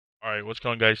Alright, what's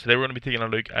going on, guys? Today we're going to be taking a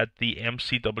look at the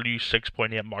MCW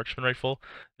 6.8 marksman rifle.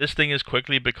 This thing is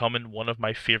quickly becoming one of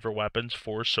my favorite weapons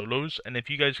for solos, and if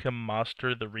you guys can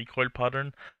master the recoil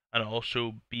pattern and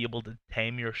also be able to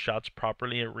time your shots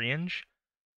properly at range,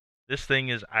 this thing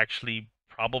is actually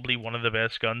probably one of the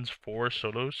best guns for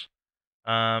solos.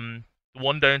 The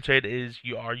one downside is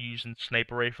you are using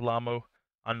sniper rifle ammo,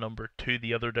 and number two,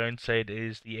 the other downside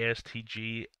is the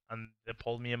STG and the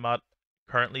Pulmiamat.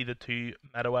 Currently, the two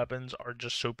meta weapons are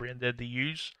just so brain dead to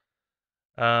use.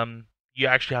 You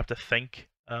actually have to think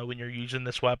when you're using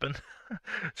this weapon.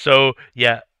 So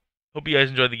yeah, hope you guys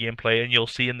enjoy the gameplay, and you'll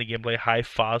see in the gameplay how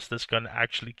fast this gun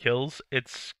actually kills.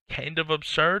 It's kind of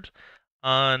absurd,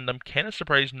 and I'm kind of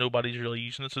surprised nobody's really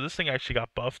using it. So this thing actually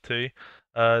got buffed too.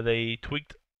 They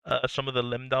tweaked some of the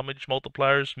limb damage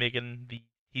multipliers, making the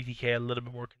TTK a little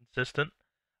bit more consistent,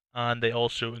 and they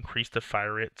also increased the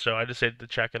fire rate. So I decided to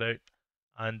check it out,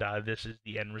 and this is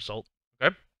the end result.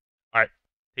 Okay? Alright,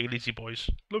 take it easy, boys.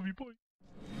 Love you, boy.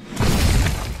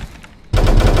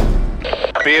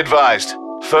 Be advised,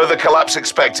 further collapse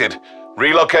expected.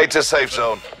 Relocate to safe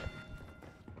zone.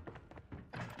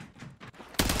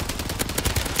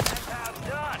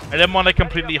 I didn't want to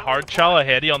completely hard shell a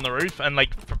heady on the roof, and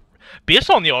like, based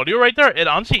on the audio right there, it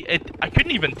honestly, I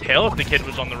couldn't even tell if the kid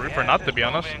was on the roof or not, to be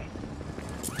honest.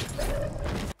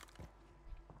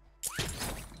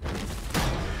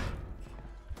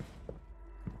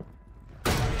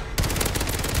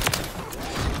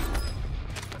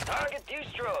 Target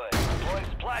destroyed. Deploying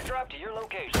supply drop to your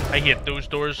location. I hate those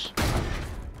doors.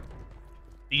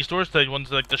 These doors, the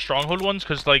ones like the stronghold ones,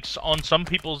 because like on some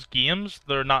people's games,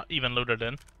 they're not even loaded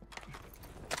in.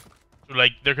 So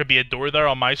like there could be a door there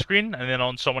on my screen, and then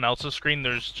on someone else's screen,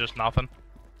 there's just nothing.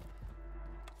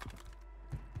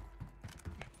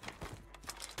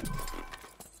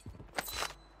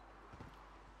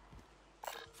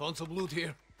 Found some loot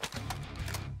here.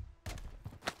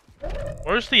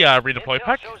 Where's the redeploy Intel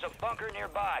pack? shows a bunker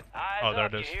nearby. Eyes Oh, there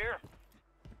up, it is. you hear?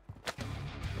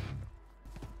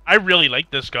 I really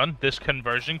like this gun, this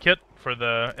conversion kit for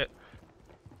the...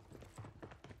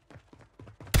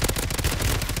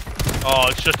 Oh,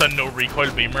 it's just a no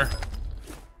recoil beamer.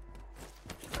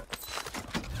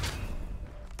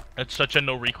 It's such a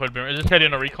no recoil beamer. Is this guy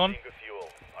doing a recon?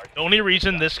 The only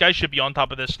reason this guy should be on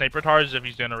top of this sniper tower is if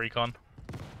he's doing a recon.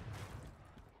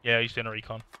 Yeah, he's doing a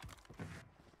recon.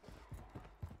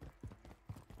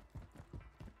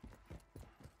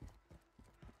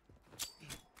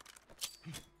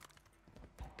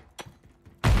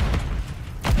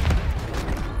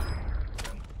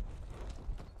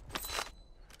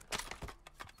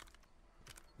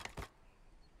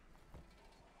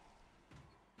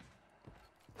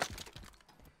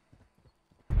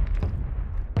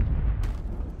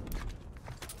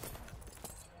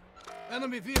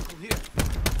 Enemy vehicle here.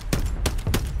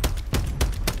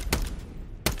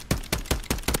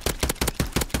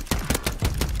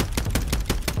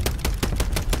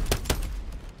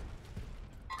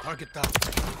 Target down.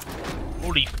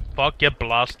 Holy fuck, get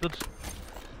blasted.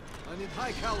 I need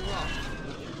high cal rock.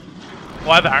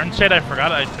 Oh, I have iron sight, I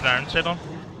forgot I put iron sight on.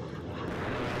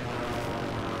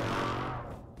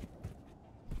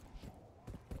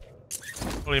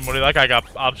 Holy moly, that guy got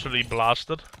absolutely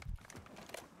blasted.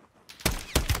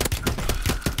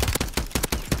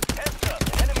 Heads up.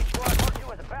 The enemy squad marked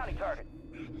you as a bounty target.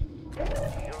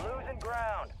 You're losing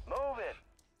ground. Move it.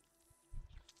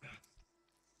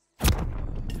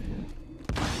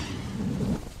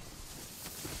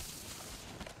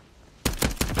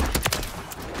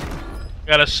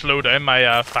 Gotta slow down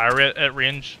my fire rate at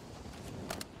range.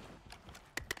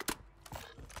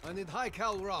 I need high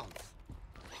cal rounds.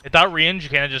 At that range, you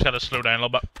kinda just gotta slow down a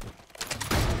little bit.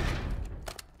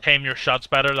 Tame your shots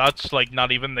better. That's like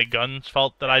not even the gun's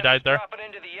fault that I died there. Dropping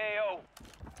into the AO.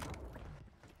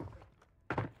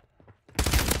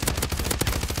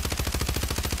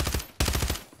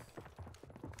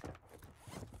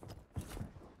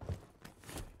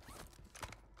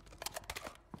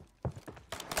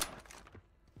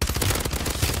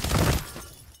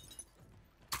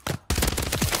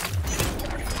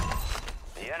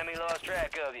 The enemy lost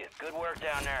track of you. Good work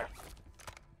down there.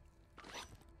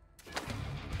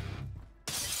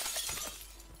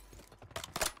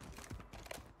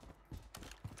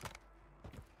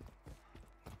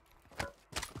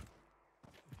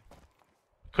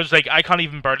 Cause like I can't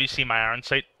even barely see my iron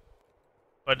sight.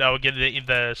 But I will get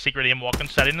the secret aim walking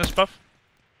setting this buff.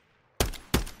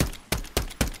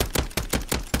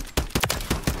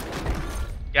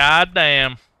 God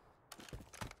damn.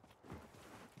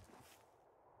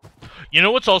 You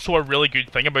know what's also a really good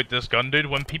thing about this gun, dude?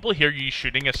 When people hear you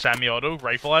shooting a semi-auto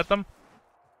rifle at them,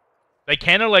 They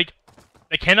kind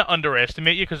of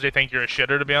underestimate you because they think you're a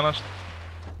shitter, to be honest.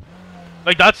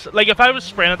 Like, that's, like, if I was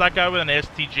spraying at that guy with an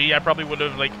STG, I probably would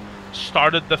have, like,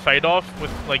 started the fight off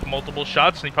with, like, multiple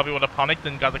shots, and he probably would have panicked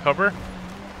and got the cover.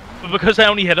 But because I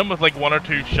only hit him with, like, 1 or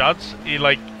 2 shots, he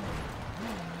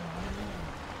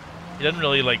didn't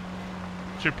really, like,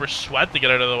 super sweat to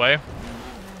get out of the way.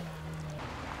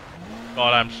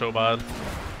 God, I'm so bad.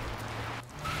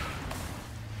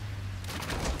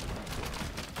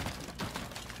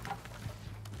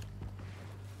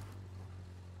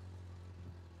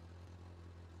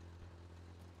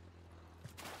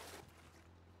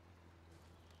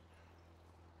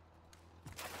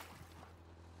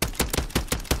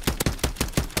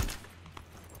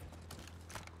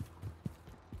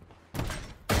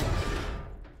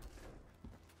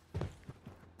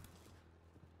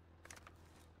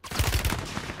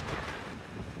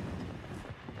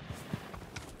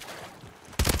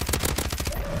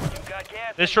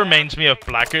 This reminds me of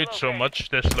Blackout so much,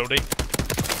 this loading.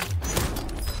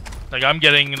 Like, I'm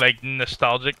getting, like,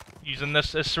 nostalgic using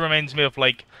this. This reminds me of,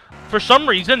 like... For some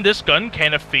reason, this gun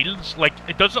kind of feels like...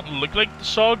 It doesn't look like the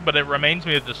SOG, but it reminds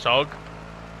me of the SOG.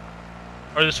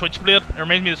 Or the Switchblade. It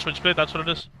reminds me of the Switchblade, that's what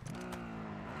it is.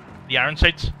 The iron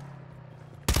sights.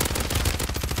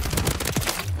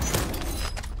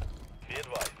 Be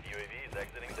advised, UAV is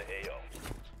exiting the AO.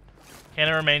 Kind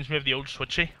of reminds me of the old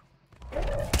Switchy.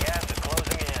 Gas is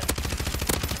closing in.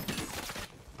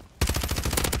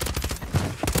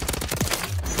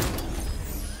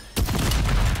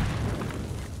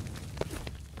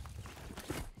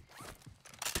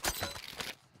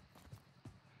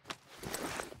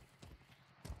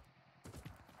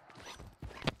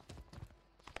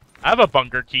 I have a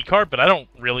bunker keycard, but I don't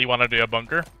really want to do a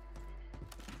bunker.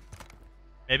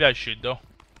 Maybe I should, though.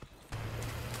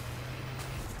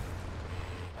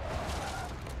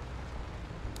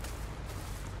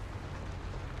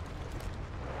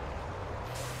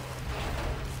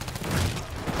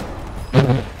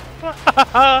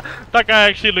 That guy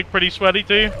actually looked pretty sweaty,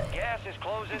 too. Gas is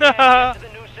closing in. Get to the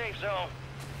new safe zone.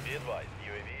 Be advised,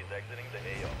 UAV is exiting the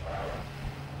AO.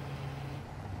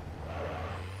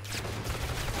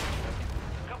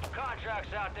 Couple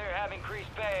contracts out there have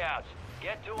increased payouts.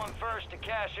 Get to them first to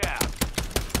cash out.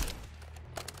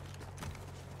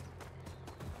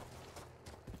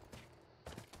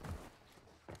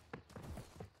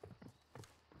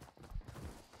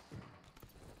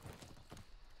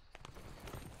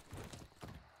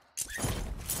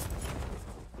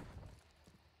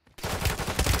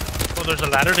 Oh, there's a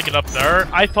ladder to get up there.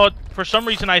 I thought, for some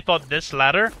reason, I thought this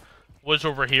ladder was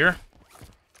over here.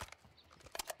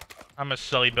 I'm a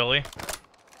silly Billy.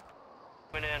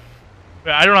 Went in.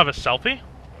 Wait, I don't have a selfie?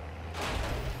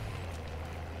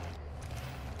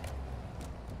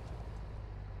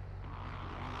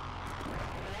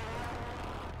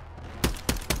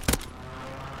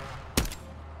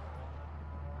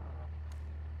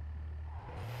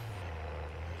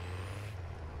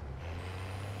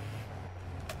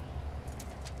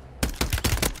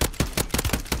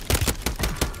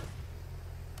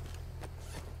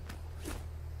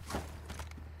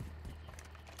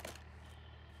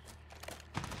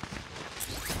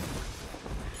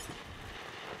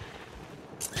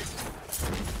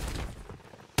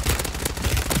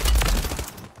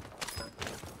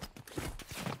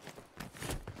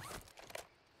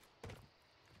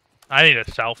 I need a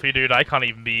selfie, dude. I can't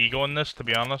even be egoing this, to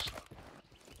be honest.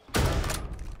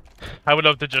 I would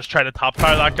love to just try to top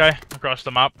fire that guy across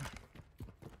the map.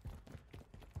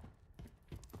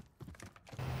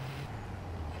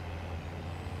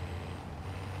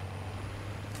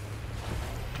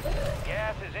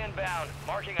 Gas is inbound,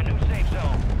 marking a new safe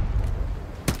zone.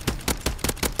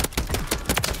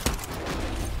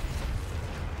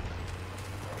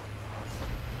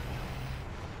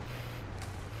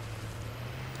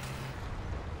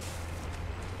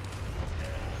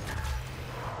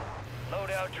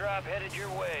 Loadout drop headed your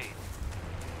way.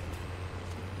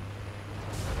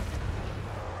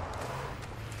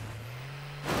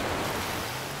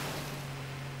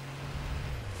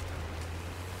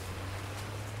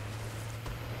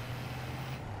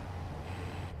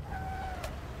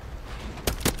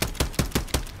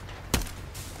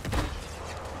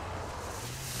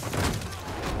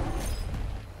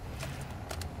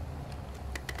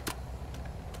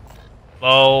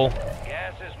 Lol.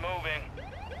 Gas is moving.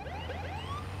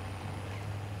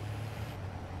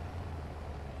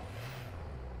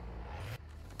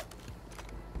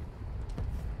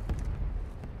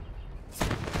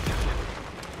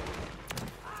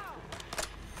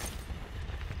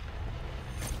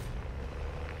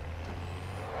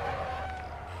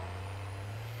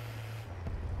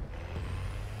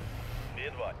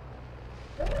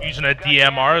 Using a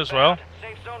DMR as well.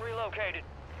 Safe zone relocated.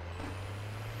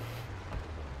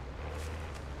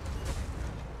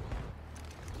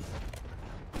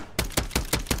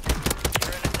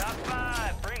 You're in the top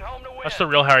 5. Bring home the win. That's the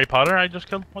real Harry Potter I just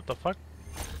killed. What the fuck?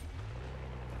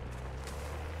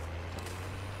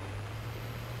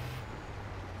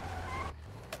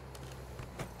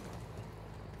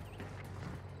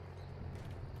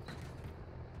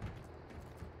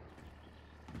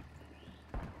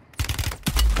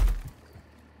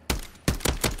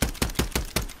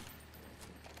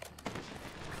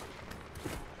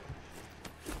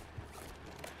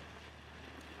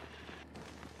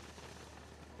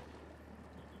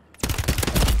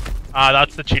 Ah,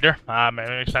 that's the cheater. Ah,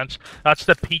 makes sense. That's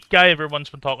the Pete guy everyone's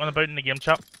been talking about in the game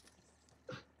chat.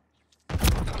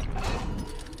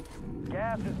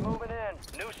 Gas is moving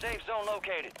in. New safe zone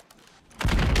located.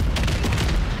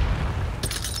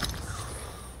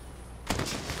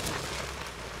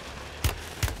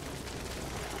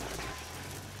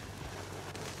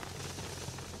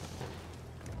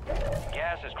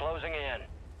 Gas is closing in.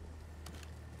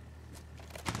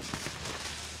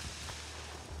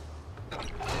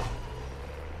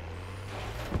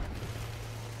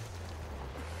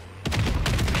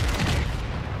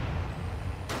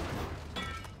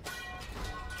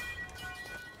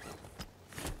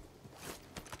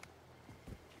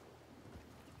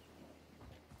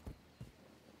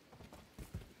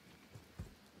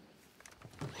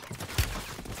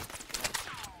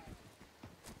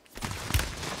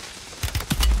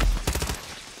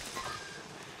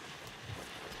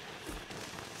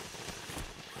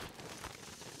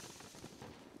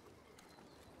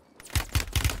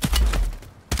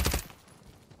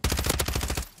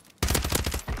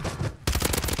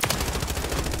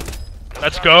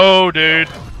 Let's go, dude.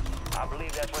 I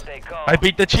believe that's what they call. I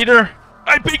beat the cheater.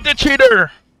 I beat the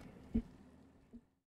cheater.